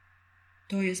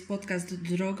To jest podcast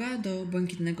Droga do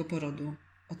Błękitnego Porodu,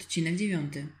 odcinek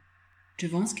 9. Czy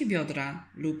wąskie biodra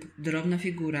lub drobna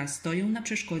figura stoją na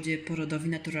przeszkodzie porodowi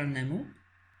naturalnemu?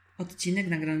 Odcinek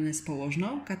nagrany z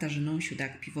położną Katarzyną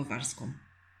Siudak-Piwowarską.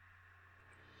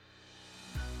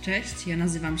 Cześć, ja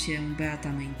nazywam się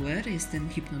Beata Mengler, jestem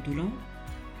hipnodulą.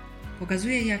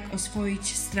 Pokazuję, jak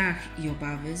oswoić strach i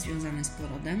obawy związane z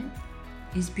porodem.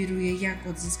 Inspiruję, jak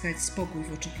odzyskać spokój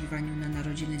w oczekiwaniu na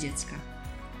narodziny dziecka.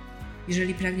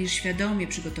 Jeżeli pragniesz świadomie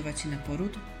przygotować się na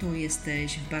poród, to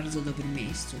jesteś w bardzo dobrym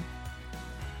miejscu.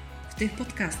 W tych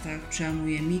podcastach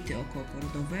przełamuję mity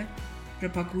okołoporodowe,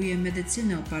 propaguję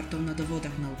medycynę opartą na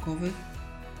dowodach naukowych,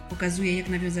 pokazuję, jak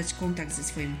nawiązać kontakt ze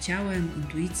swoim ciałem,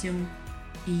 intuicją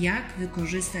i jak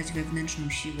wykorzystać wewnętrzną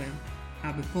siłę,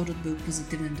 aby poród był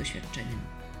pozytywnym doświadczeniem.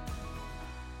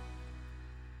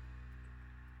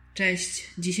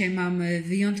 Cześć, dzisiaj mamy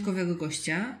wyjątkowego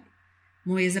gościa.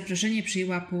 Moje zaproszenie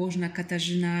przyjęła położna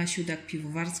Katarzyna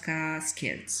Siudak-Piwowarska z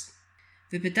Kielc.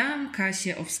 Wypytałam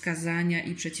Kasię o wskazania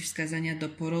i przeciwwskazania do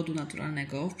porodu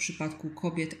naturalnego w przypadku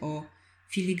kobiet o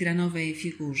filigranowej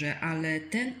figurze, ale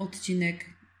ten odcinek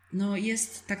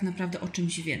jest tak naprawdę o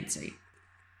czymś więcej.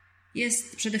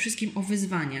 Jest przede wszystkim o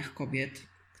wyzwaniach kobiet,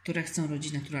 które chcą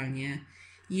rodzić naturalnie.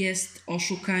 Jest o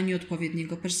szukaniu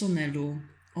odpowiedniego personelu,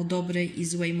 o dobrej i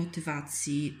złej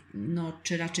motywacji,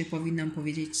 czy raczej powinnam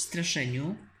powiedzieć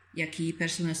straszeniu, jaki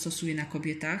personel stosuje na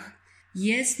kobietach.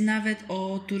 Jest nawet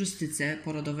o turystyce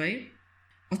porodowej.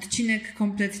 Odcinek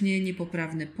kompletnie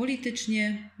niepoprawny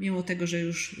politycznie, mimo tego, że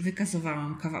już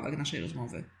wykasowałam kawałek naszej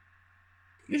rozmowy.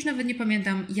 Już nawet nie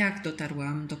pamiętam, jak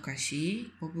dotarłam do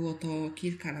Kasi, bo było to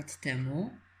kilka lat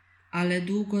temu, ale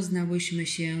długo znałyśmy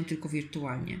się tylko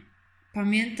wirtualnie.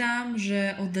 Pamiętam,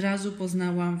 że od razu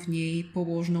poznałam w niej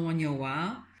położną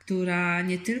anioła, która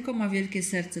nie tylko ma wielkie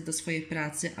serce do swojej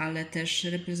pracy, ale też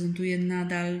reprezentuje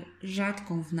nadal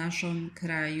rzadką w naszym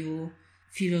kraju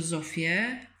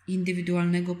filozofię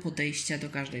indywidualnego podejścia do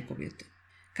każdej kobiety.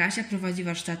 Kasia prowadzi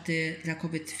warsztaty dla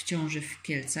kobiet w ciąży w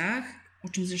Kielcach, o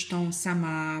czym zresztą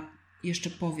sama jeszcze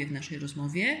powie w naszej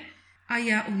rozmowie, a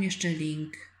ja umieszczę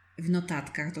link w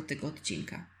notatkach do tego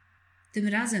odcinka. Tym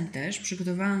razem też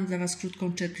przygotowałam dla Was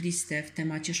krótką checklistę w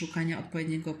temacie szukania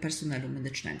odpowiedniego personelu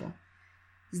medycznego.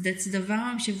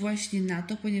 Zdecydowałam się właśnie na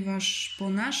to, ponieważ po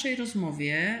naszej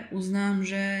rozmowie uznałam,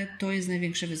 że to jest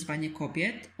największe wyzwanie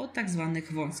kobiet o tak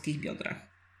zwanych wąskich biodrach.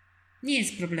 Nie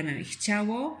jest problemem ich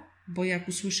ciało, bo jak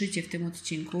usłyszycie w tym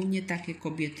odcinku, nie takie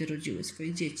kobiety rodziły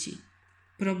swoje dzieci.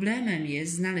 Problemem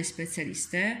jest znaleźć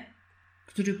specjalistę,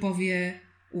 który powie: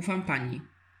 ufam Pani.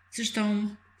 Zresztą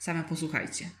same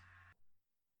posłuchajcie.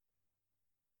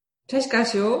 Cześć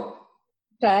Kasiu.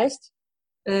 Cześć.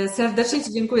 Serdecznie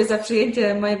Ci dziękuję za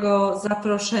przyjęcie mojego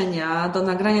zaproszenia do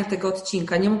nagrania tego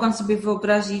odcinka. Nie mogłam sobie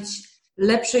wyobrazić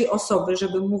lepszej osoby,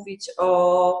 żeby mówić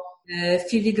o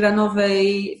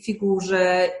filigranowej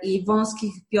figurze i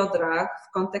wąskich biodrach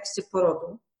w kontekście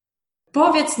porodu.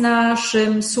 Powiedz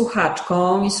naszym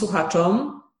słuchaczkom i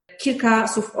słuchaczom kilka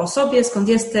słów o sobie, skąd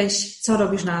jesteś, co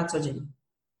robisz na co dzień.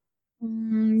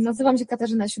 Nazywam się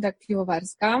Katarzyna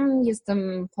Siudak-Piwowarska,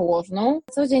 jestem położną.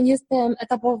 Co dzień jestem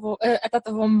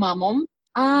etatową mamą,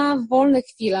 a w wolnych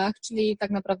chwilach, czyli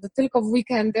tak naprawdę tylko w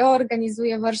weekendy,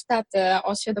 organizuję warsztaty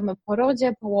o świadomym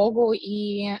porodzie, połogu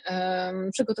i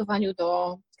przygotowaniu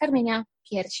do karmienia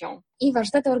piersią. I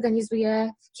warsztaty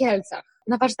organizuję w Kielcach.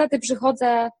 Na warsztaty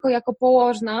przychodzę tylko jako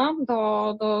położna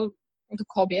do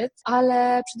kobiet,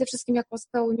 ale przede wszystkim jako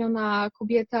spełniona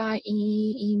kobieta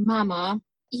i mama.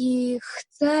 I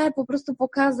chcę po prostu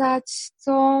pokazać,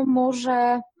 co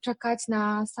może czekać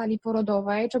na sali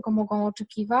porodowej, czego mogą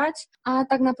oczekiwać, a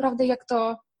tak naprawdę jak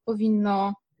to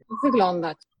powinno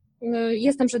wyglądać.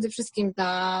 Jestem przede wszystkim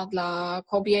dla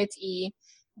kobiet i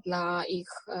dla ich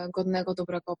godnego,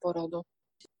 dobrego porodu.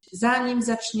 Zanim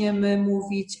zaczniemy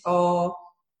mówić o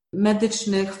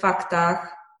medycznych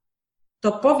faktach,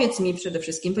 to powiedz mi przede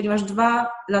wszystkim, ponieważ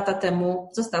 2 lata temu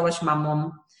zostałaś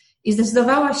mamą i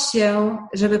zdecydowałaś się,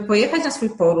 żeby pojechać na swój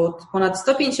poród ponad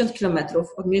 150 km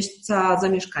od miejsca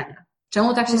zamieszkania.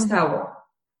 Czemu tak się stało?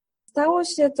 Stało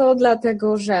się to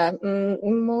dlatego, że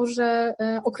może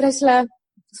określę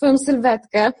swoją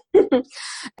sylwetkę.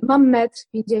 Mam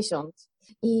 1,50 m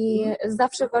i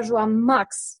zawsze ważyłam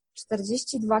maks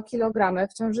 42 kg,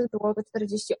 w ciąży było to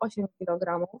 48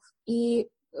 kg i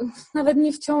nawet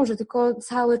nie w ciąży, tylko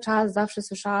cały czas zawsze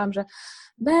słyszałam, że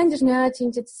będziesz miała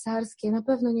cięcie cesarskie, na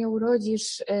pewno nie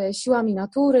urodzisz siłami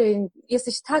natury,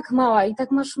 jesteś tak mała i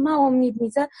tak masz małą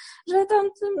miednicę, że tam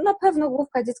na pewno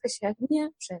główka dziecka się nie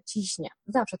przeciśnie.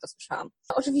 Zawsze to słyszałam.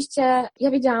 Oczywiście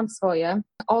ja wiedziałam swoje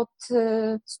od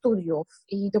studiów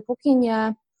i dopóki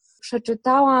nie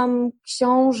przeczytałam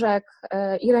książek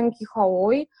Irenki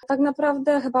Hołuj, tak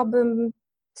naprawdę chyba bym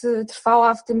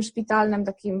trwała w tym szpitalnym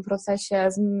takim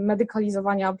procesie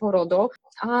zmedykalizowania porodu,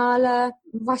 ale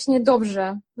właśnie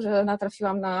dobrze, że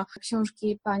natrafiłam na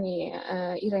książki pani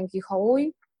Irenki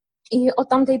Hołuj i od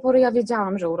tamtej pory ja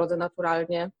wiedziałam, że urodzę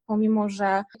naturalnie, pomimo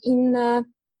że inne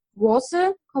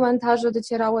głosy, komentarze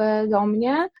docierały do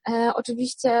mnie,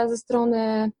 oczywiście ze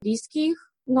strony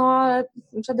bliskich, no ale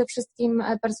przede wszystkim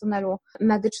personelu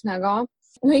medycznego.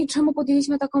 No i czemu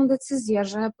podjęliśmy taką decyzję,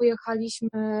 że pojechaliśmy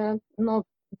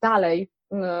dalej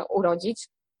urodzić?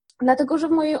 Dlatego, że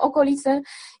w mojej okolicy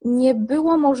nie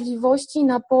było możliwości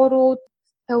na poród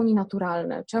w pełni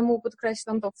naturalny. Czemu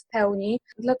podkreślam to w pełni?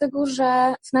 Dlatego,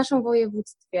 że w naszym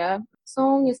województwie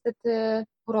są niestety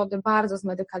porody bardzo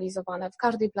zmedykalizowane w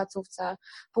każdej placówce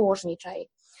położniczej.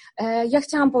 Ja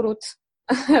chciałam poród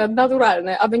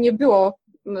naturalny, aby nie było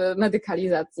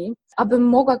medykalizacji, abym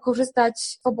mogła korzystać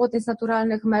swobodnie z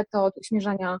naturalnych metod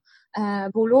uśmierzania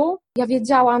bólu. Ja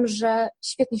wiedziałam, że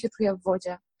świetnie się czuję w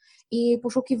wodzie i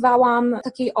poszukiwałam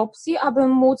takiej opcji, aby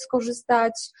móc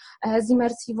korzystać z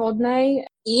imersji wodnej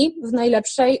i w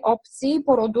najlepszej opcji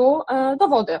porodu do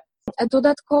wody.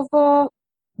 Dodatkowo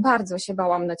bardzo się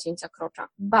bałam nacięcia krocza.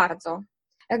 Bardzo.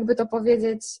 Jakby to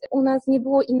powiedzieć, u nas nie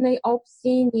było innej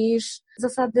opcji niż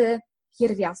zasady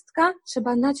pierwiastka.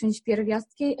 Trzeba naciąć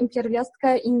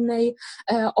pierwiastkę, innej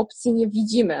opcji nie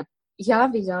widzimy. Ja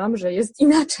wiedziałam, że jest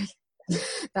inaczej.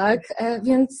 Tak,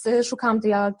 więc szukałam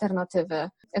tej alternatywy.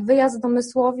 Wyjazd do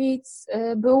Mysłowic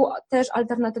był też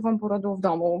alternatywą porodu w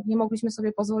domu. Nie mogliśmy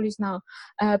sobie pozwolić na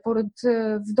poród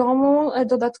w domu.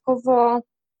 Dodatkowo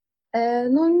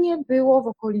nie było w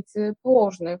okolicy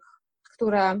położnych,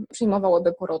 które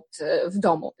przyjmowałyby poród w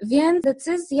domu. Więc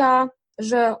decyzja,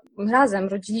 że razem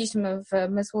rodziliśmy w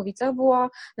Mysłowicach, była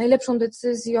najlepszą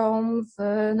decyzją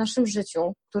w naszym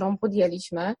życiu, którą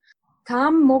podjęliśmy.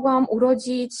 Tam mogłam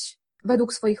urodzić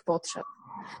według swoich potrzeb.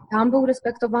 Tam był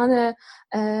respektowany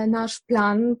nasz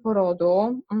plan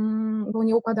porodu, bo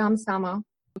nie układałam sama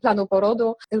planu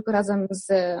porodu, tylko razem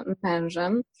z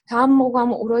mężem. Tam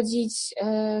mogłam urodzić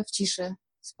w ciszy,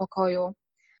 w spokoju.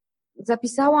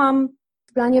 Zapisałam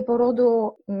w planie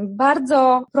porodu: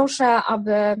 bardzo proszę,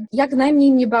 aby jak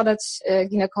najmniej mnie badać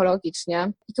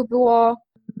ginekologicznie. I to było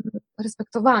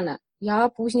respektowane. Ja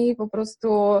później po prostu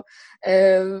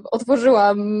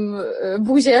otworzyłam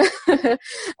buzię,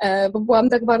 bo byłam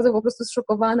tak bardzo po prostu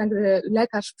zszokowana, gdy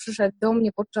lekarz przyszedł do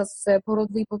mnie podczas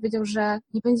porodu i powiedział, że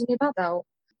nie będzie mnie badał,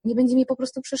 nie będzie mi po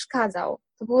prostu przeszkadzał.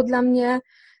 To było dla mnie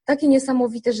takie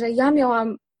niesamowite, że ja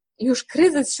miałam już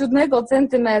kryzys 7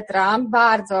 centymetra,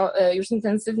 bardzo już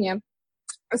intensywnie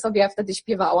sobie wtedy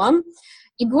śpiewałam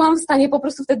i byłam w stanie po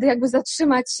prostu wtedy jakby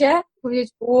zatrzymać się i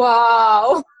powiedzieć: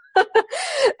 wow!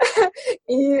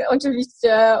 I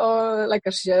oczywiście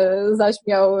lekarz się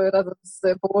zaśmiał razem z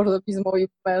położną i z moim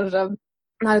mężem.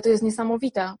 No ale to jest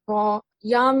niesamowite, bo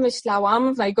ja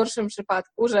myślałam w najgorszym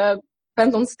przypadku, że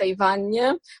będąc w tej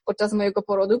wannie podczas mojego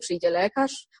porodu przyjdzie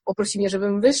lekarz, poprosi mnie,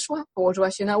 żebym wyszła,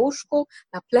 położyła się na łóżku,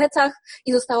 na plecach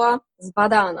i została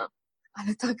zbadana.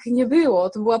 Ale tak nie było.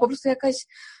 To była po prostu jakaś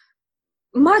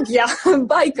magia,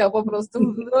 bajka po prostu.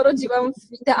 Rodziłam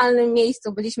w idealnym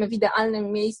miejscu, byliśmy w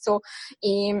idealnym miejscu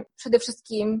i przede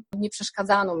wszystkim nie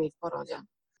przeszkadzano mi w porodzie.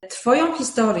 Twoją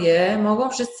historię mogą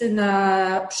wszyscy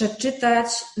przeczytać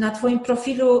na Twoim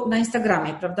profilu na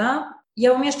Instagramie, prawda?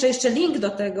 Ja umieszczę jeszcze link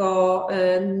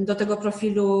do tego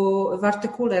profilu w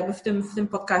artykule, jakby w tym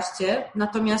podcaście.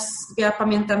 Natomiast ja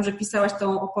pamiętam, że pisałaś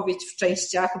tą opowieść w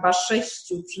częściach, chyba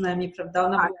 6 przynajmniej, prawda?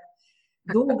 Ona była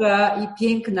długa i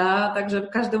piękna, także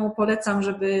każdemu polecam,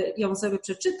 żeby ją sobie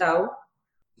przeczytał.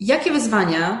 Jakie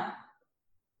wyzwania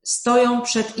stoją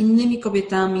przed innymi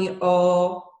kobietami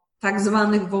o tak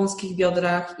zwanych wąskich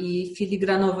biodrach i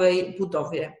filigranowej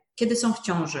budowie, kiedy są w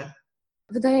ciąży?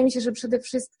 Wydaje mi się, że przede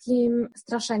wszystkim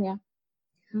straszenie,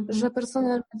 że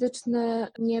personel medyczny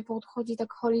nie podchodzi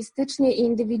tak holistycznie i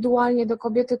indywidualnie do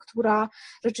kobiety, która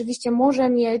rzeczywiście może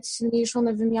mieć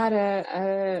zmniejszone wymiary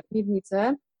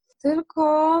miednicy,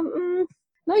 tylko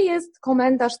jest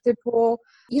komentarz typu: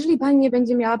 jeżeli pani nie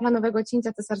będzie miała planowego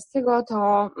cięcia cesarskiego,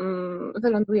 to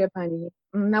wyląduje pani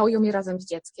na ujomie razem z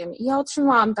dzieckiem. I ja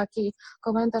otrzymałam taki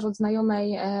komentarz od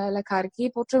znajomej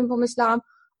lekarki, po czym pomyślałam: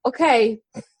 okej,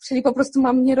 czyli po prostu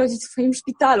mam nie rodzić w swoim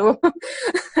szpitalu,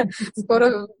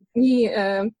 skoro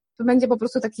to będzie po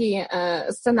prostu taki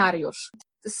scenariusz.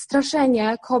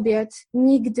 Straszenie kobiet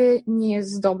nigdy nie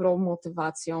jest dobrą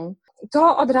motywacją.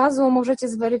 To od razu możecie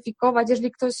zweryfikować,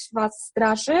 jeżeli ktoś was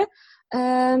straszy,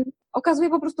 okazuje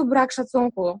po prostu brak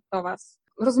szacunku do was.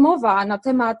 Rozmowa na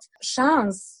temat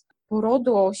szans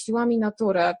porodu siłami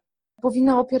natury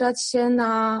powinna opierać się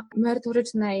na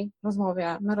merytorycznej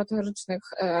rozmowie, merytorycznych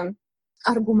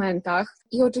argumentach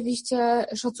i oczywiście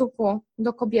szacunku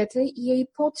do kobiety i jej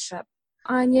potrzeb,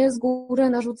 a nie z góry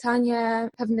narzucanie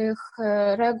pewnych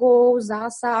reguł,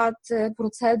 zasad,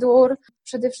 procedur.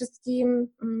 Przede wszystkim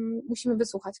musimy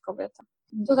wysłuchać kobiety.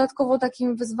 Dodatkowo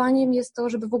takim wyzwaniem jest to,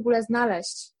 żeby w ogóle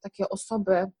znaleźć takie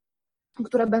osoby,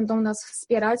 które będą nas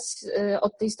wspierać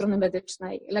od tej strony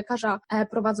medycznej. Lekarza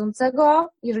prowadzącego,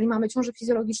 jeżeli mamy ciążę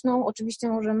fizjologiczną, oczywiście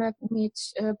możemy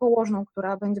mieć położną,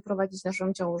 która będzie prowadzić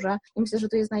naszą ciążę. I myślę, że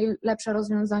to jest najlepsze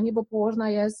rozwiązanie, bo położna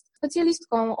jest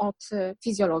specjalistką od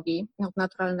fizjologii, od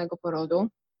naturalnego porodu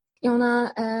i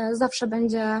ona zawsze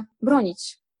będzie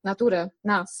bronić natury,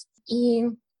 nas. I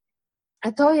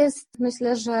to jest,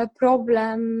 myślę, że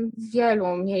problem w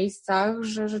wielu miejscach,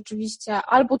 że rzeczywiście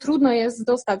albo trudno jest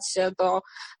dostać się do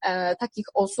takich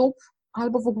osób,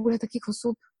 albo w ogóle takich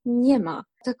osób nie ma.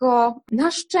 Tylko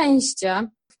na szczęście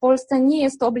w Polsce nie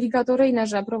jest to obligatoryjne,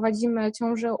 że prowadzimy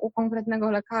ciążę u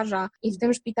konkretnego lekarza i w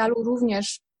tym szpitalu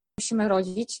również musimy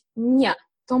rodzić. Nie,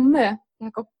 to my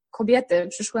jako kobiety,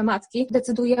 przyszłe matki,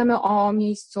 decydujemy o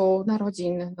miejscu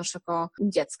narodzin naszego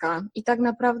dziecka. I tak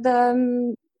naprawdę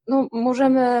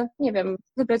możemy, nie wiem,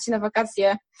 wybrać się na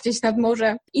wakacje gdzieś nad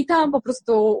morze i tam po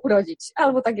prostu urodzić.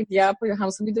 Albo tak jak ja,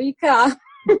 pojechałam sobie do IKEA.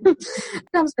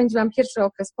 Tam spędziłam pierwszy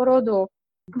okres porodu,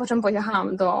 po czym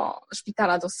pojechałam do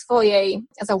szpitala, do swojej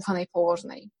zaufanej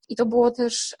położnej. I to było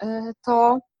też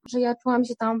to, że ja czułam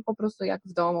się tam po prostu jak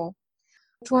w domu.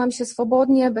 Czułam się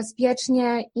swobodnie,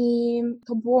 bezpiecznie i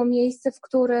to było miejsce, w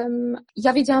którym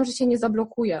ja wiedziałam, że się nie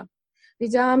zablokuję.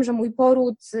 Wiedziałam, że mój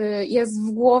poród jest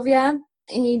w głowie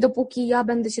i dopóki ja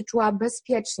będę się czuła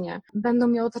bezpiecznie, będą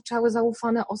mnie otaczały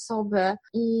zaufane osoby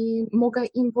i mogę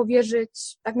im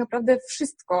powierzyć tak naprawdę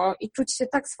wszystko i czuć się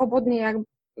tak swobodnie,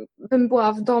 jakbym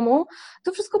była w domu,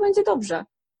 to wszystko będzie dobrze.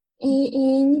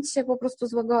 I nic się po prostu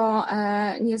złego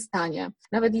nie stanie.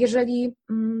 Nawet jeżeli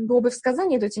byłoby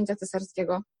wskazanie do cięcia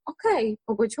cesarskiego, okej,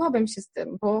 pogodziłabym się z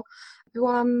tym, bo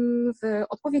byłam w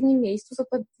odpowiednim miejscu z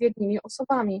odpowiednimi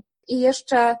osobami. I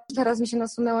jeszcze teraz mi się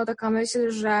nasunęła taka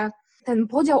myśl, że ten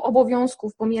podział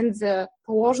obowiązków pomiędzy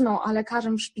położną a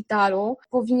lekarzem w szpitalu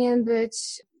powinien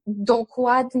być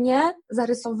dokładnie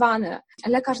zarysowany.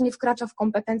 Lekarz nie wkracza w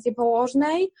kompetencje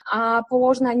położnej, a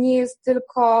położna nie jest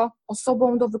tylko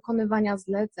osobą do wykonywania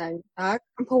zleceń, tak?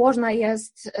 Położna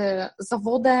jest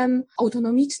zawodem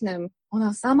autonomicznym.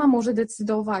 Ona sama może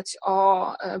decydować o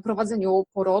prowadzeniu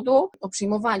porodu, o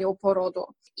przyjmowaniu porodu.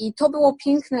 I to było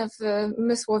piękne w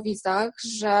Mysłowicach,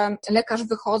 że lekarz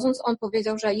wychodząc, on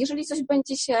powiedział, że jeżeli coś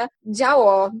będzie się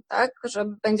działo, tak, że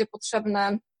będzie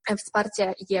potrzebne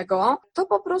wsparcie jego, to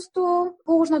po prostu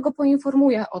położna go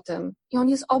poinformuje o tym. I on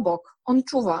jest obok, on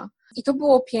czuwa. I to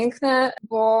było piękne,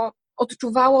 bo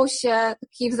odczuwało się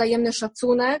taki wzajemny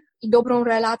szacunek i dobrą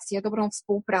relację, dobrą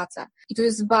współpracę. I to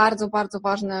jest bardzo, bardzo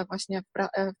ważne właśnie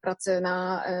w pracy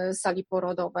na sali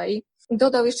porodowej.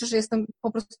 Dodał jeszcze, że jestem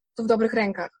po prostu w dobrych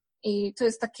rękach. I to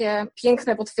jest takie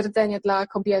piękne potwierdzenie dla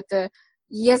kobiety.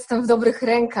 Jestem w dobrych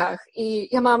rękach i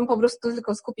ja mam po prostu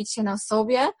tylko skupić się na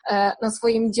sobie, na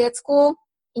swoim dziecku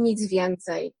i nic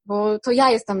więcej, bo to ja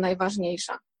jestem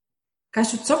najważniejsza.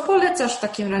 Kasiu, co polecasz w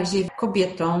takim razie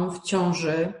kobietom w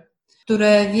ciąży,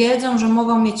 które wiedzą, że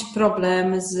mogą mieć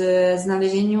problem z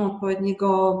znalezieniem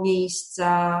odpowiedniego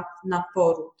miejsca na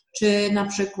poród? Czy na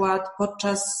przykład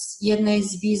podczas jednej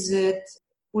z wizyt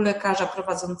u lekarza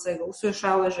prowadzącego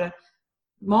usłyszały, że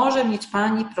może mieć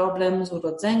Pani problem z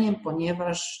urodzeniem,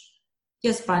 ponieważ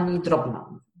jest Pani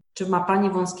drobna, czy ma Pani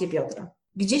wąskie biodra.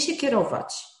 Gdzie się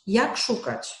kierować? Jak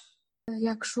szukać?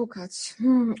 Jak szukać?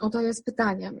 To jest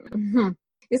pytanie.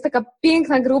 Jest taka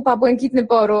piękna grupa Błękitny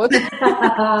Poród,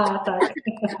 Tak.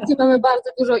 gdzie mamy bardzo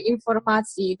dużo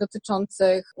informacji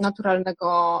dotyczących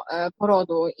naturalnego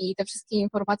porodu i te wszystkie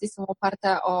informacje są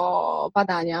oparte o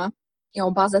badania i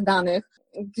o bazę danych,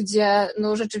 gdzie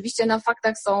rzeczywiście na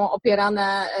faktach są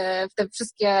opierane te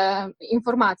wszystkie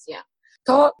informacje.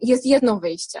 To jest jedno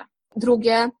wyjście.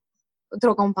 Drugie,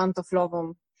 drogą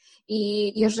pantoflową.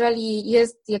 I jeżeli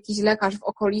jest jakiś lekarz w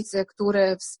okolicy,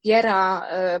 który wspiera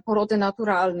porody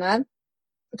naturalne,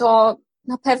 to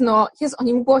na pewno jest o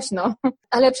nim głośno,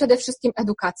 ale przede wszystkim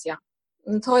edukacja.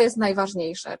 To jest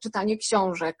najważniejsze. Czytanie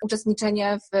książek,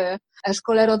 uczestniczenie w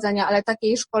szkole rodzenia, ale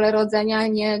takiej szkole rodzenia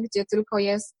nie, gdzie tylko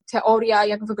jest teoria,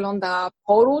 jak wygląda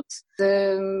poród,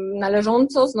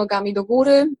 należąco, z nogami do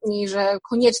góry i że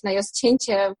konieczne jest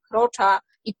cięcie krocza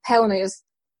i pełno jest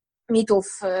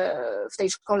mitów w tej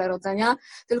szkole rodzenia,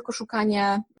 tylko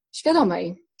szukanie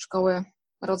świadomej szkoły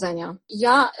rodzenia.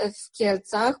 Ja w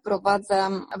Kielcach prowadzę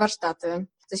warsztaty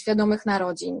ze świadomych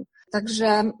narodzin.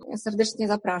 Także serdecznie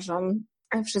zapraszam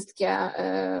wszystkie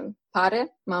pary,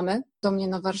 mamy do mnie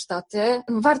na warsztaty.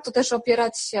 Warto też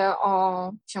opierać się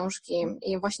o książki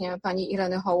i właśnie pani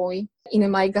Ireny Hołuj, In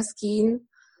My Skin.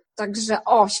 Także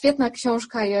świetna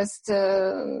książka jest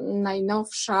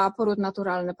najnowsza, Poród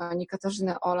naturalny pani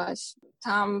Katarzyny Oleś.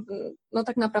 Tam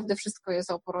tak naprawdę wszystko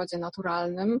jest o porodzie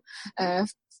naturalnym.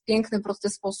 W piękny, prosty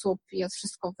sposób jest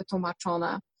wszystko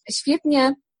wytłumaczone.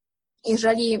 Świetnie,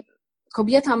 jeżeli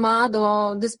kobieta ma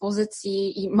do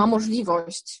dyspozycji i ma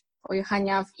możliwość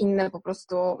pojechania w inne po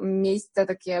prostu miejsce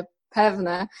takie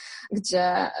pewne,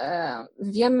 gdzie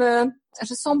wiemy,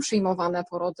 że są przyjmowane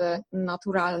porody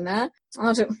naturalne.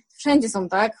 Znaczy, wszędzie są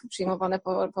przyjmowane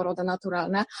porody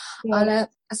naturalne, ale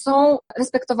są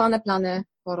respektowane plany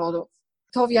porodów.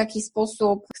 To, w jaki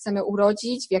sposób chcemy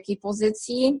urodzić, w jakiej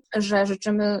pozycji, że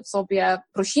życzymy sobie,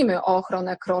 prosimy o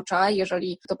ochronę krocza,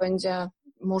 jeżeli to będzie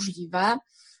możliwe,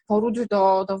 poród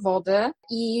do wody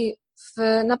i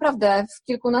naprawdę w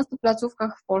kilkunastu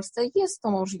placówkach w Polsce jest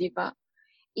to możliwe.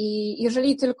 I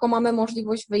jeżeli tylko mamy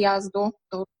możliwość wyjazdu,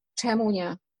 to czemu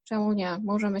nie? Czemu nie?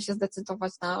 Możemy się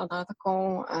zdecydować na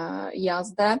taką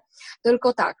jazdę.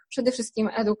 Tylko przede wszystkim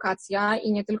edukacja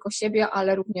i nie tylko siebie,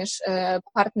 ale również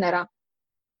partnera.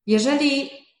 Jeżeli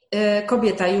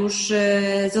kobieta już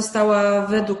została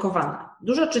wyedukowana,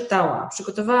 dużo czytała,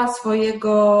 przygotowała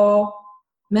swojego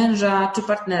męża czy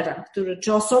partnera,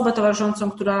 czy osobę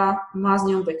towarzyszącą, która ma z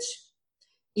nią być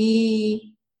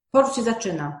i poród się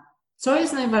zaczyna. Co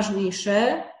jest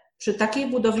najważniejsze przy takiej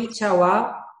budowie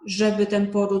ciała, żeby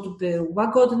ten poród był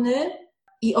łagodny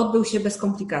i odbył się bez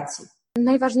komplikacji?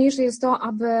 Najważniejsze jest to,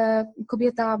 aby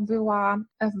kobieta była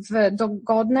w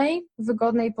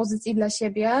wygodnej pozycji dla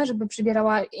siebie, żeby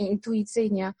przybierała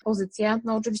intuicyjnie pozycje,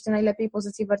 oczywiście najlepiej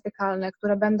pozycje wertykalne,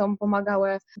 które będą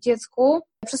pomagały dziecku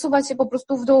przesuwać się po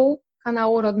prostu w dół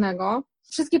kanału rodnego.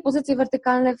 Wszystkie pozycje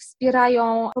wertykalne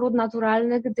wspierają poród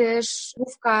naturalny, gdyż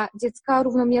główka dziecka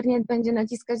równomiernie będzie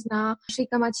naciskać na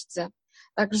szyjkę macicy.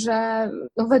 Także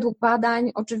według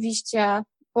badań oczywiście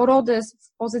porody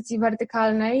w pozycji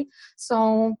wertykalnej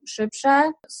są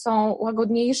szybsze, są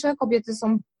łagodniejsze, kobiety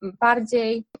są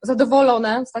bardziej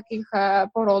zadowolone z takich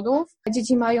porodów.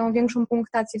 Dzieci mają większą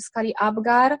punktację w skali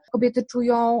Apgar, kobiety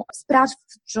czują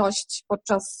sprawczość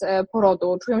podczas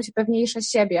porodu, czują się pewniejsze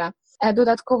siebie.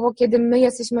 Dodatkowo, kiedy my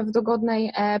jesteśmy w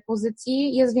dogodnej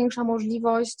pozycji, jest większa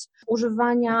możliwość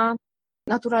używania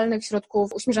naturalnych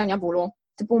środków uśmierzania bólu,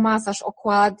 typu masaż,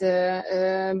 okłady,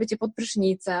 bycie pod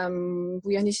prysznicem,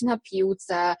 bujanie się na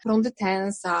piłce, prądy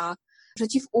tensa,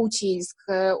 przeciwucisk,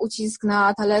 ucisk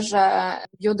na talerze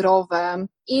biodrowe.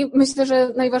 I myślę,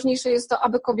 że najważniejsze jest to,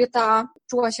 aby kobieta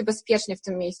czuła się bezpiecznie w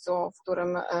tym miejscu, w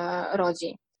którym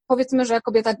rodzi. Powiedzmy, że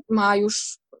kobieta ma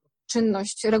już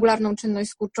regularną czynność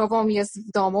skurczową, jest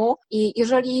w domu i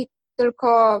jeżeli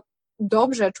tylko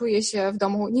dobrze czuje się w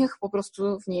domu, niech po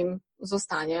prostu w nim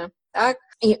zostanie, tak?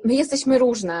 I my jesteśmy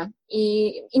różne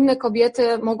i inne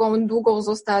kobiety mogą długo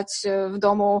zostać w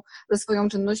domu ze swoją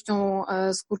czynnością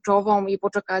skurczową i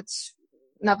poczekać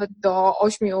nawet do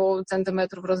 8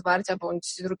 centymetrów rozwarcia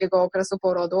bądź drugiego okresu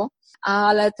porodu,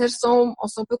 ale też są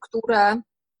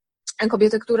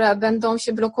kobiety, które będą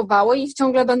się blokowały i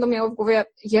ciągle będą miały w głowie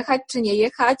jechać czy nie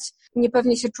jechać,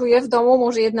 niepewnie się czuje w domu,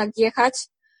 może jednak jechać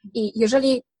i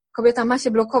jeżeli kobieta ma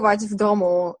się blokować w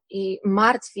domu i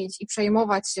martwić i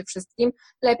przejmować się wszystkim,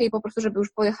 lepiej po prostu, żeby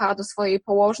już pojechała do swojej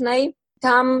położnej,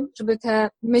 tam, żeby te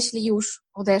myśli już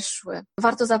odeszły.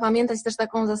 Warto zapamiętać też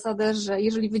taką zasadę, że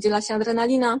jeżeli wydziela się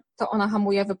adrenalina, to ona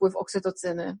hamuje wypływ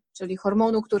oksytocyny, czyli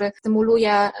hormonu, który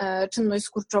stymuluje czynność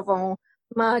skurczową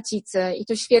macicy i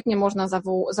to świetnie można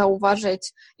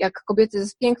zauważyć, jak kobiety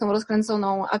z piękną,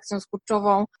 rozkręconą akcją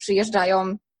skurczową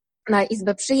przyjeżdżają na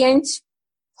izbę przyjęć,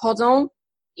 wchodzą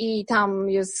i tam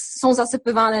są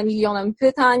zasypywane milionem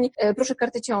pytań. Proszę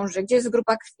karty ciąży, gdzie jest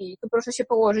grupa krwi, tu proszę się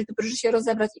położyć, tu proszę się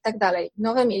rozebrać i tak dalej.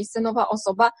 Nowe miejsce, nowa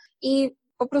osoba i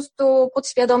po prostu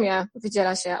podświadomie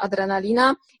wydziela się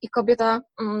adrenalina i kobieta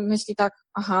myśli tak,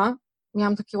 aha,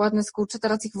 miałam takie ładne skurcze,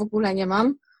 teraz ich w ogóle nie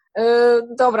mam.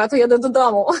 Dobra, to jedę do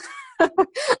domu.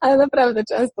 Ale naprawdę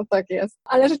często tak jest.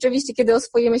 Ale rzeczywiście, kiedy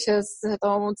oswoimy się z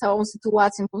tą całą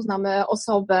sytuacją, poznamy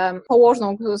osobę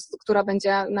położną, która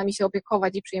będzie nami się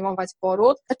opiekować i przyjmować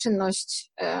poród, ta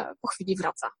czynność po chwili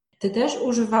wraca. Ty też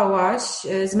używałaś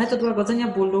z metod łagodzenia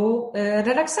bólu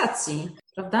relaksacji,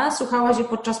 prawda? Słuchałaś je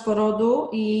podczas porodu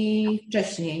i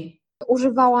wcześniej.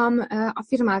 Używałam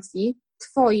afirmacji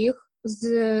twoich z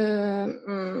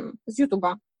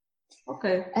YouTube'a.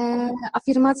 Okej.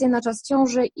 Afirmacje na czas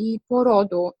ciąży i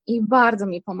porodu i bardzo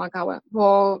mi pomagały,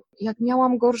 bo jak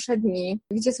miałam gorsze dni,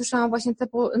 gdzie słyszałam właśnie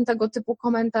tego typu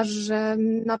komentarz, że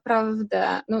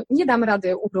naprawdę nie dam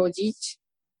rady urodzić,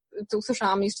 tu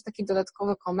usłyszałam jeszcze taki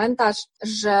dodatkowy komentarz,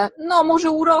 że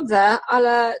może urodzę,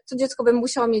 ale to dziecko by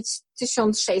musiało mieć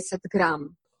 1600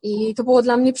 gram. I to było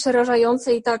dla mnie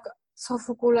przerażające i tak, co w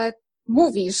ogóle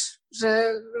mówisz,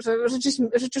 że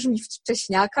życzysz mi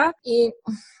wcześniaka i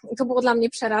to było dla mnie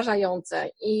przerażające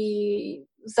i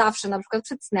zawsze na przykład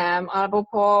przed snem albo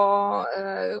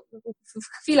w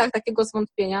chwilach takiego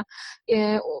zwątpienia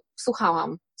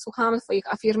słuchałam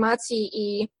swoich afirmacji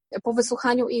i po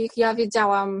wysłuchaniu ich ja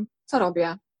wiedziałam, co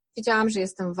robię. Wiedziałam, że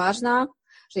jestem ważna,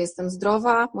 że jestem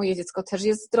zdrowa, moje dziecko też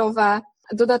jest zdrowe.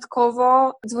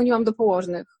 Dodatkowo dzwoniłam do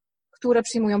położnych, które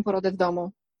przyjmują porody w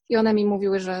domu. I one mi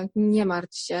mówiły, że nie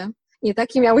martw się, nie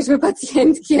takie miałyśmy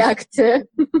pacjentki jak ty.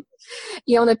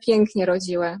 I one pięknie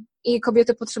rodziły. I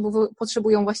kobiety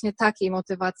potrzebują właśnie takiej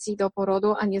motywacji do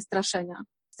porodu, a nie straszenia.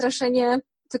 Straszenie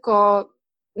tylko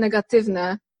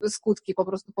negatywne skutki po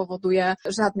prostu powoduje,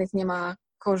 żadnych nie ma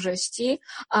korzyści,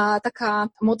 a taka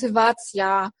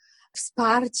motywacja,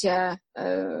 wsparcie,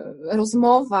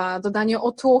 rozmowa, dodanie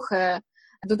otuchy,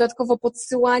 dodatkowo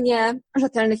podsyłanie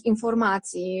rzetelnych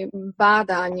informacji,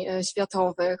 badań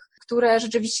światowych, które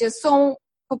rzeczywiście są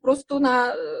po prostu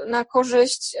na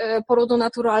korzyść porodu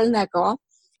naturalnego,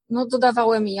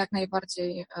 dodawały mi jak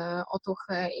najbardziej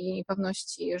otuchy i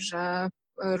pewności, że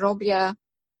robię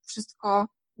wszystko,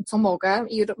 co mogę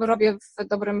i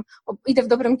idę w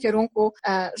dobrym kierunku,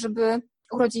 żeby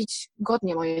urodzić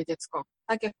godnie moje dziecko.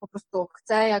 Tak jak po prostu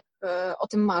chcę, jak o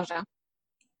tym marzę.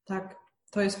 Tak,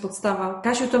 to jest podstawa.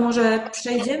 Kasiu, to może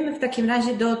przejdziemy w takim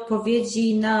razie do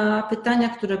odpowiedzi na pytania,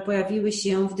 które pojawiły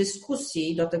się w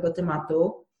dyskusji do tego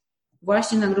tematu,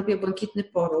 właśnie na grupie Błękitny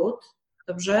Poród.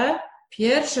 Dobrze?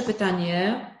 Pierwsze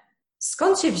pytanie.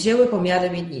 Skąd się wzięły pomiary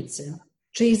miednicy?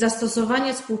 Czy ich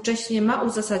zastosowanie współcześnie ma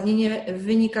uzasadnienie w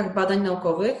wynikach badań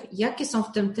naukowych? Jakie są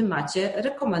w tym temacie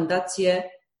rekomendacje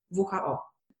WHO?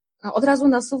 Od razu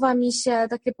nasuwa mi się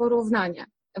takie porównanie.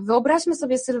 Wyobraźmy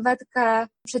sobie sylwetkę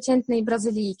przeciętnej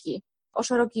Brazylijki o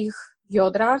szerokich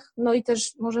biodrach, i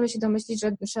też możemy się domyślić,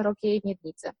 że szerokiej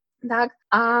miednicy. Tak?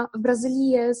 A w Brazylii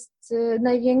jest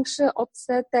największy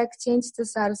odsetek cięć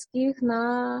cesarskich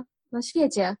na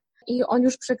świecie. I on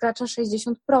już przekracza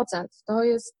 60%. To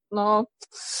jest,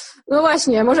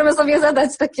 właśnie, możemy sobie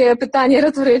zadać takie pytanie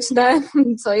retoryczne,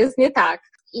 co jest nie tak.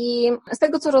 I z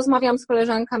tego, co rozmawiam z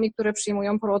koleżankami, które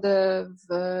przyjmują porody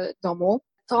w domu,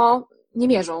 to nie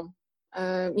mierzą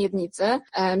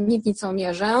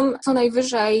miednicomierzem. Co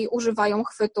najwyżej używają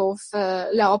chwytów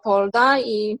Leopolda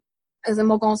i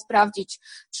mogą sprawdzić,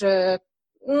 czy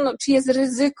jest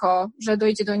ryzyko, że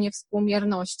dojdzie do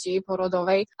niewspółmierności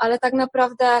porodowej, ale tak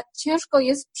naprawdę ciężko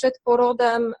jest przed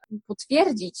porodem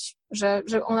potwierdzić,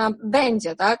 że ona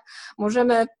będzie, tak?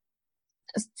 Możemy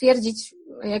stwierdzić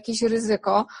jakieś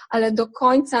ryzyko, ale do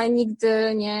końca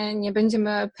nigdy nie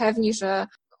będziemy pewni, że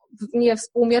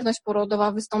niewspółmierność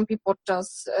porodowa wystąpi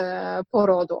podczas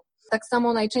porodu. Tak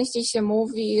samo najczęściej się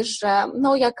mówi, że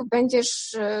jak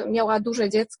będziesz miała duże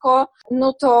dziecko,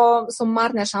 to są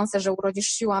marne szanse, że urodzisz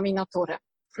siłami natury.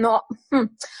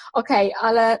 Okej,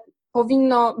 ale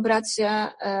powinno brać się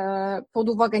pod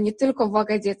uwagę nie tylko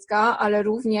wagę dziecka, ale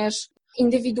również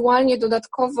indywidualnie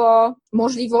dodatkowo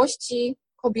możliwości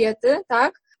kobiety,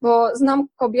 tak? Bo znam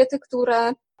kobiety,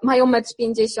 które mają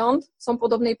 1,50 m, są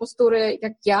podobnej postury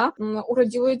jak ja,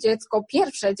 urodziły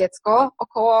pierwsze dziecko,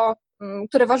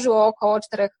 które ważyło około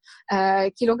 4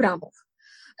 kg.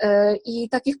 I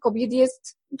takich kobiet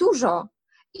jest dużo.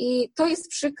 I to jest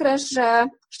przykre, że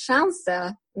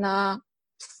szanse na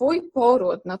twój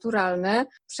poród naturalny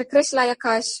przekreśla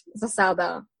jakaś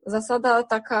zasada. Zasada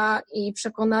taka i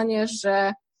przekonanie,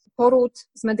 że poród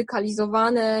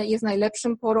zmedykalizowany jest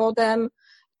najlepszym porodem.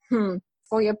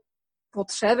 Twoje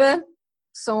potrzeby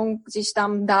są gdzieś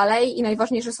tam dalej i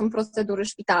najważniejsze są procedury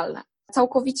szpitalne.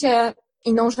 Całkowicie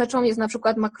inną rzeczą jest na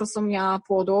przykład makrosomia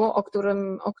płodu,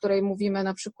 o której mówimy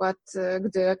na przykład,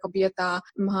 gdy kobieta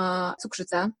ma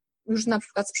cukrzycę, już na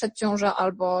przykład z przedciąży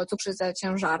albo cukrzycę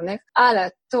ciężarnych,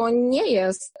 ale to nie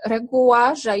jest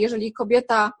reguła, że jeżeli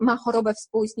kobieta ma chorobę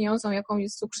współistniejącą, jaką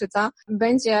jest cukrzyca,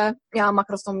 będzie miała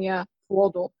makrosomię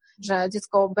płodu, że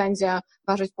dziecko będzie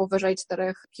ważyć powyżej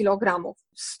 4 kg.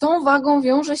 Z tą wagą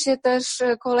wiąże się też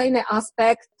kolejny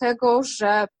aspekt tego,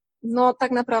 że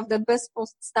tak naprawdę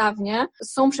bezpodstawnie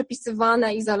są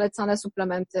przepisywane i zalecane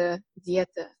suplementy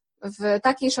diety. W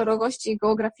takiej szerokości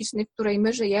geograficznej, w której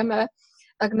my żyjemy,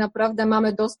 tak naprawdę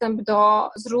mamy dostęp do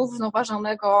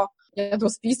zrównoważonego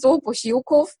jadłospisu,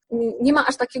 posiłków. Nie ma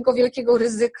aż takiego wielkiego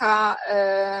ryzyka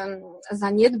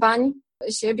zaniedbań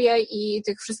siebie i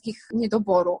tych wszystkich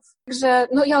niedoborów. Także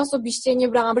ja osobiście nie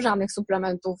brałam żadnych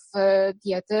suplementów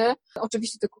diety.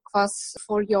 Oczywiście tylko kwas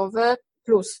foliowy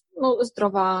plus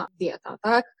zdrowa dieta,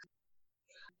 tak?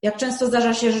 Jak często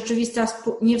zdarza się rzeczywista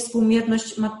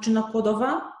niewspółmierność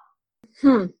matczyno-płodowa?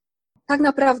 Tak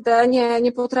naprawdę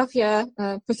nie potrafię,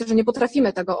 myślę, że nie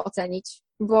potrafimy tego ocenić,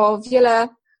 bo wiele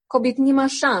kobiet nie ma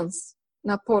szans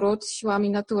na poród siłami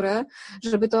natury,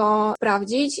 żeby to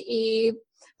sprawdzić i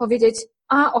powiedzieć,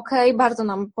 okej, bardzo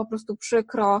nam po prostu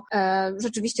przykro,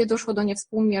 rzeczywiście doszło do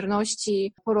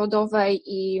niewspółmierności porodowej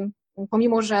i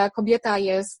pomimo, że kobieta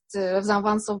jest w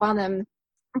zaawansowanym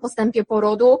postępie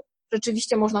porodu,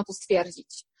 rzeczywiście można to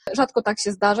stwierdzić. Rzadko tak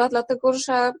się zdarza, dlatego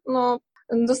że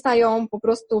dostają po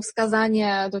prostu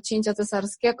wskazanie do cięcia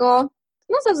cesarskiego,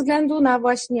 ze względu na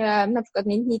właśnie na przykład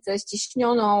miednicę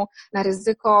ściśnioną, na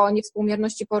ryzyko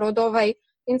niewspółmierności porodowej,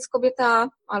 więc kobieta,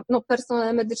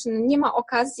 personel medyczny nie ma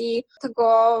okazji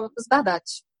tego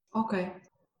zbadać. Okej.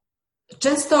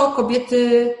 Często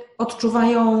kobiety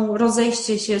odczuwają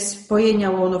rozejście się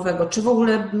spojenia łonowego, czy w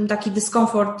ogóle taki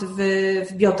dyskomfort w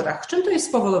biodrach. Czym to jest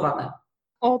spowodowane?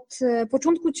 Od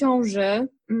początku ciąży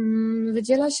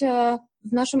wydziela się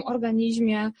w naszym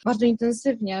organizmie bardzo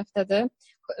intensywnie wtedy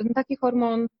taki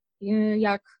hormon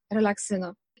jak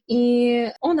relaksyna. I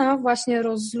ona właśnie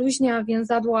rozluźnia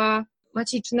więzadła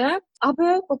maciczne, aby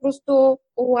po prostu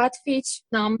ułatwić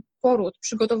nam poród,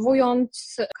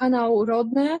 przygotowując kanał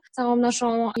rodny, całą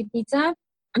naszą miednicę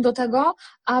do tego,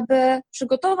 aby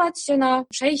przygotować się na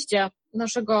przejście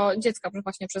naszego dziecka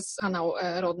właśnie przez kanał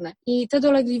rodny. I te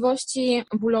dolegliwości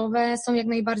bólowe są jak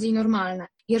najbardziej normalne.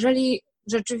 Jeżeli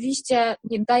rzeczywiście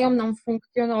nie dają nam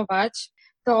funkcjonować,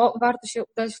 to warto się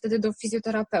udać wtedy do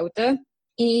fizjoterapeuty.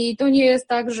 I to nie jest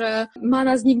tak, że ma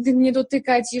nas nigdy nie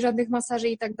dotykać i żadnych masaży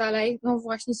i tak dalej.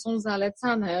 Właśnie są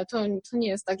zalecane. To nie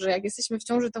jest tak, że jak jesteśmy w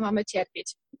ciąży, to mamy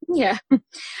cierpieć. Nie.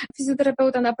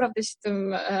 Fizjoterapeuta naprawdę się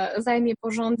tym zajmie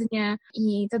porządnie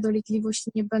i te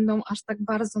dolegliwości nie będą aż tak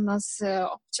bardzo nas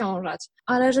obciążać.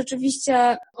 Ale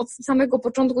rzeczywiście od samego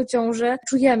początku ciąży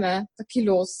czujemy taki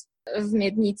luz w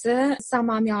miednicy.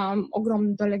 Sama miałam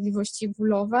ogromne dolegliwości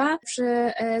bólowe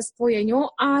przy spojeniu,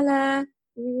 ale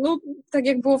tak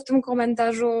jak było w tym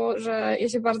komentarzu, że ja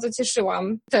się bardzo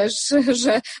cieszyłam też,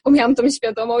 bo miałam tą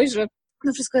świadomość, że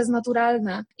to wszystko jest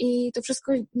naturalne i to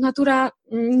wszystko natura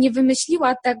nie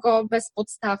wymyśliła tego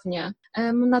bezpodstawnie.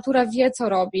 Natura wie, co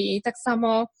robi i tak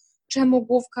samo czemu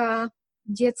główka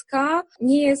dziecka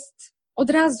nie jest od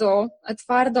razu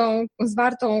twardą,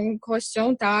 zwartą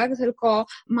kością, tak, tylko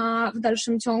ma w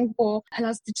dalszym ciągu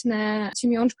elastyczne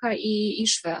ciemiączka i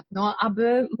szwy,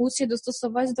 aby móc się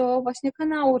dostosować do właśnie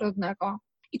kanału rodnego.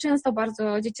 I często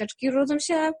bardzo dzieciaczki rodzą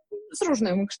się z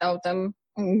różnym kształtem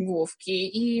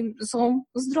główki i są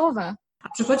zdrowe. A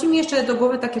przychodzi mi jeszcze do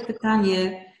głowy takie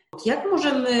pytanie, jak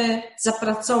możemy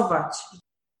zapracować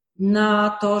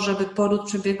na to, żeby poród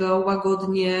przebiegał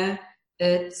łagodnie?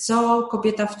 Co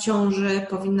kobieta w ciąży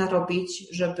powinna robić,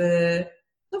 żeby,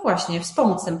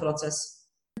 wspomóc ten proces?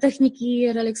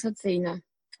 Techniki relaksacyjne,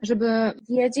 żeby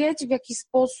wiedzieć, w jaki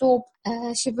sposób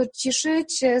się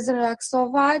wyciszyć,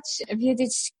 zrelaksować,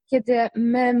 wiedzieć, kiedy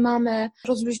my mamy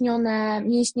rozluźnione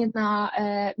mięśnie na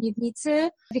miednicy,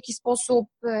 w jaki sposób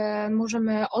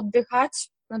możemy oddychać,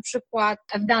 na przykład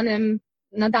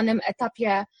na danym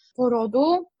etapie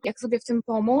porodu, jak sobie w tym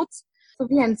pomóc. Co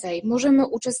więcej, możemy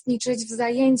uczestniczyć w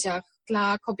zajęciach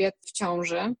dla kobiet w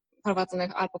ciąży,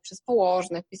 prowadzonych albo przez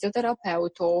położnych,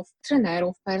 fizjoterapeutów,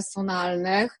 trenerów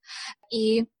personalnych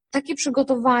i takie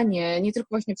przygotowanie, nie tylko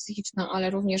właśnie psychiczne, ale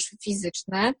również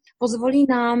fizyczne, pozwoli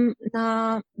nam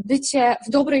na bycie w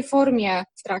dobrej formie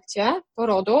w trakcie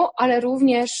porodu, ale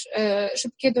również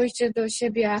szybkie dojście do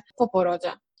siebie po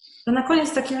porodzie. To na koniec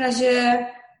w takim razie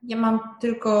ja mam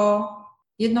tylko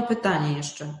jedno pytanie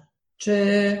jeszcze.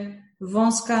 Czy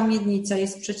wąska miednica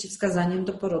jest przeciwwskazaniem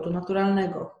do porodu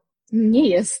naturalnego? Nie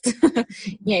jest.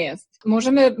 Nie jest.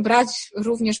 Możemy brać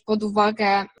również pod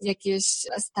uwagę jakieś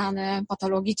stany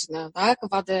patologiczne, tak?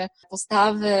 Wady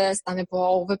postawy, stany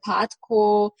po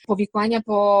wypadku, powikłania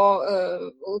po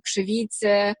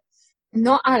krzywicy.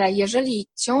 Ale jeżeli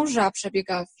ciąża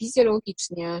przebiega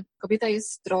fizjologicznie, kobieta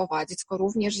jest zdrowa, dziecko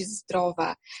również jest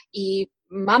zdrowe i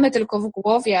mamy tylko w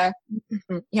głowie,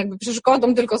 jakby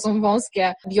przeszkodą tylko są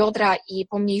wąskie biodra i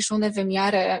pomniejszone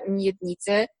wymiary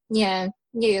miednicy, nie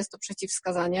jest to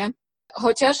przeciwwskazanie.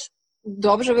 Chociaż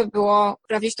dobrze by było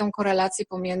sprawić tą korelację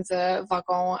pomiędzy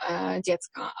wagą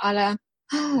dziecka, ale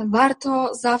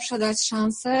warto zawsze dać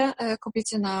szansę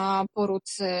kobiecie na poród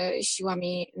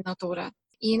siłami natury.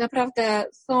 I naprawdę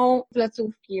są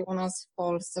placówki u nas w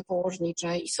Polsce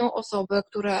położnicze i są osoby,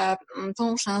 które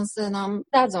tą szansę nam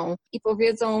dadzą i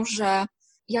powiedzą, że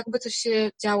jakby coś się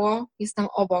działo, jestem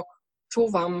obok,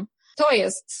 czuwam. To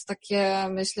jest takie,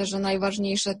 myślę, że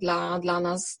najważniejsze dla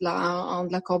nas,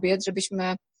 dla kobiet,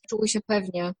 żebyśmy czuły się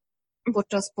pewnie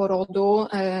podczas porodu,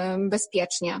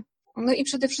 bezpiecznie. No i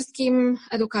przede wszystkim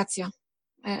edukacja.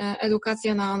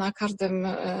 Edukacja na każdym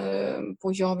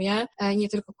poziomie, nie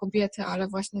tylko kobiety, ale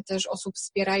właśnie też osób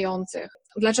wspierających.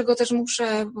 Dlaczego też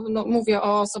mówię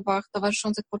o osobach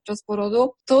towarzyszących podczas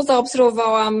porodu? To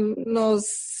zaobserwowałam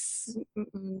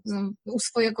u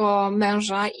swojego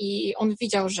męża i on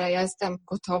widział, że ja jestem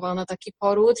gotowa na taki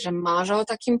poród, że marzę o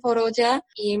takim porodzie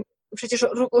i przecież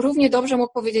równie dobrze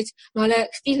mógł powiedzieć, no ale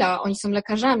chwila, oni są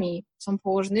lekarzami, są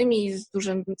położnymi z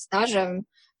dużym stażem,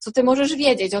 co ty możesz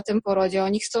wiedzieć o tym porodzie,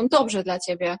 oni chcą dobrze dla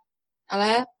ciebie.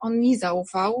 Ale on mi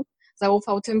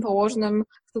zaufał tym położnym,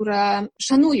 które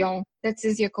szanują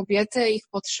decyzje kobiety, ich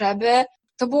potrzeby.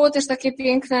 To było też takie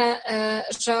piękne,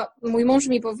 że mój mąż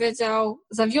mi powiedział,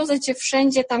 zawiozę cię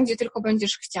wszędzie tam, gdzie tylko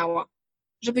będziesz chciała.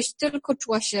 Żebyś tylko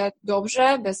czuła się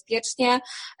dobrze, bezpiecznie,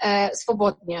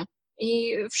 swobodnie.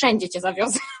 I wszędzie cię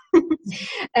zawiozę.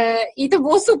 I to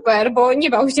było super, bo nie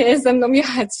bał się ze mną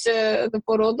jechać do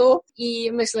porodu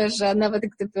i myślę, że nawet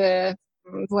gdyby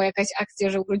była jakaś akcja,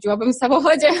 że urodziłabym w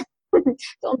samochodzie,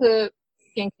 to on by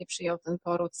pięknie przyjął ten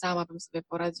poród, sama bym sobie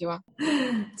poradziła.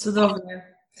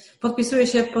 Cudownie. Podpisuję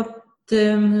się pod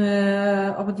tym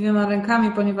obydwiema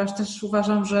rękami, ponieważ też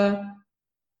uważam, że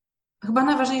chyba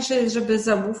najważniejsze jest, żeby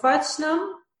zaufać nam,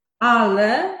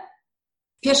 ale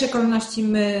w pierwszej kolejności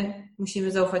my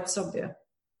musimy zaufać sobie,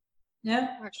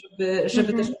 nie? Tak.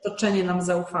 Żeby też otoczenie nam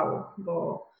zaufało,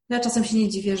 bo ja czasem się nie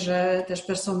dziwię, że też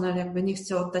personel jakby nie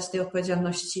chce oddać tej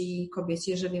odpowiedzialności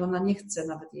kobiecie, jeżeli ona nie chce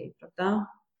nawet jej, prawda?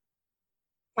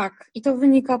 Tak, i to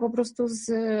wynika po prostu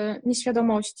z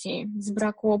nieświadomości, z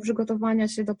braku przygotowania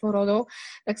się do porodu.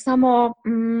 Tak samo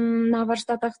na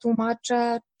warsztatach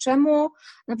tłumaczę, czemu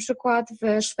na przykład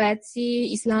w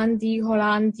Szwecji, Islandii,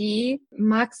 Holandii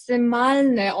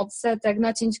maksymalny odsetek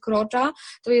nacięć krocza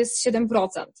to jest 7%,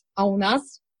 a u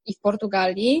nas i w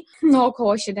Portugalii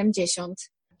około 70%.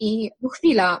 I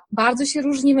chwila, bardzo się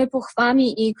różnimy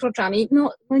pochwami i kroczami.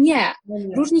 No nie,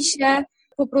 różni się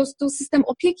po prostu system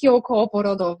opieki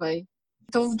okołoporodowej.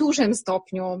 To w dużym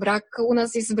stopniu. U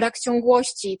nas jest brak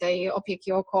ciągłości tej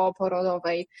opieki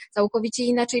okołoporodowej. Całkowicie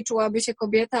inaczej czułaby się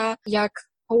kobieta jak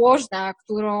położna,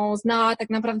 którą zna tak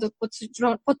naprawdę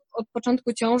od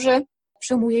początku ciąży,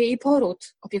 przyjmuje jej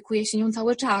poród, opiekuje się nią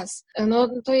cały czas. No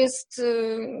to jest,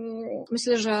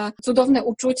 myślę, że cudowne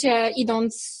uczucie,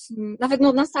 idąc nawet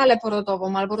na salę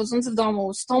porodową albo rodząc w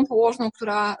domu z tą położną,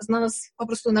 która zna nas po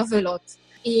prostu na wylot.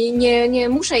 I nie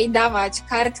muszę jej dawać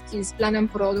kartki z planem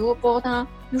porodu, bo ona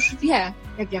już wie,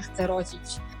 jak ja chcę rodzić.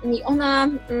 I ona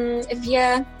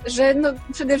wie, że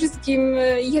przede wszystkim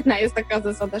jedna jest taka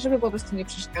zasada, żeby po prostu nie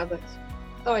przeszkadzać.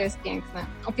 To jest piękne.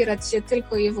 Opierać się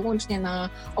tylko i wyłącznie na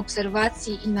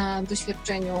obserwacji i na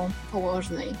doświadczeniu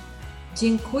położnej.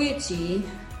 Dziękuję Ci,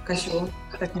 Kasiu,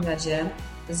 w takim razie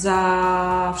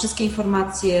za wszystkie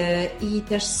informacje i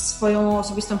też swoją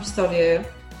osobistą historię,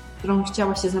 którą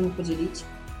chciałaś się z nami podzielić.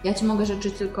 Ja Ci mogę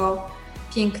życzyć tylko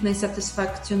pięknej,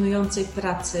 satysfakcjonującej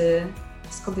pracy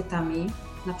z kobietami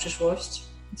na przyszłość.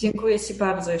 Dziękuję Ci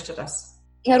bardzo jeszcze raz.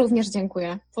 Ja również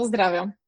dziękuję. Pozdrawiam.